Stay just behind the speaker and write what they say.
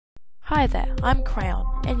Hi there, I'm Crayon,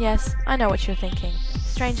 and yes, I know what you're thinking.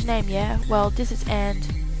 Strange name, yeah? Well, this is and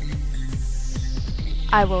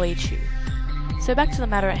I will eat you. So back to the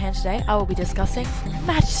matter at hand today, I will be discussing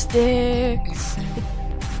matchsticks!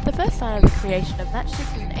 The first sign of the creation of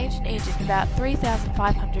matchsticks was in ancient Egypt about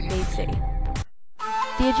 3500 BC.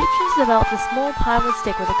 The Egyptians developed a small pine-wood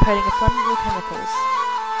stick with a coating of flammable chemicals.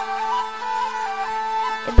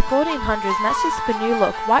 In the 1400s, matchsticks took a new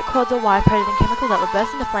look, white cords or wire coated in chemical that would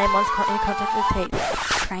burst into flame once in contact with heat.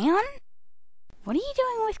 Crayon? What are you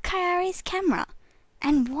doing with Kyari's camera?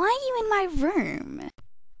 And why are you in my room?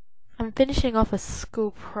 I'm finishing off a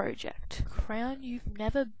school project. Crayon, you've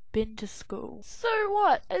never been to school. So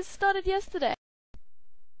what? It started yesterday.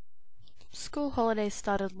 School holidays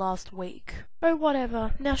started last week. Oh,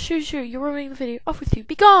 whatever. Now shoo, you're ruining the video. Off with you.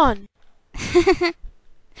 Be gone! Come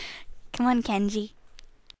on, Kenji.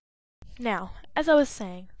 Now, as I was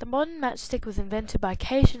saying, the modern matchstick was invented by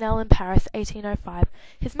K. Chanel in Paris, 1805.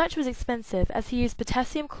 His match was expensive as he used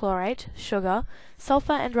potassium chlorate, sugar,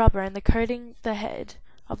 sulfur and rubber in the coating the head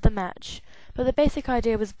of the match, but the basic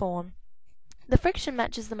idea was born. The friction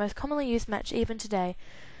match is the most commonly used match even today,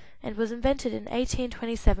 and was invented in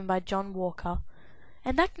 1827 by John Walker.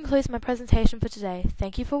 And that concludes my presentation for today.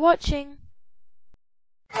 Thank you for watching!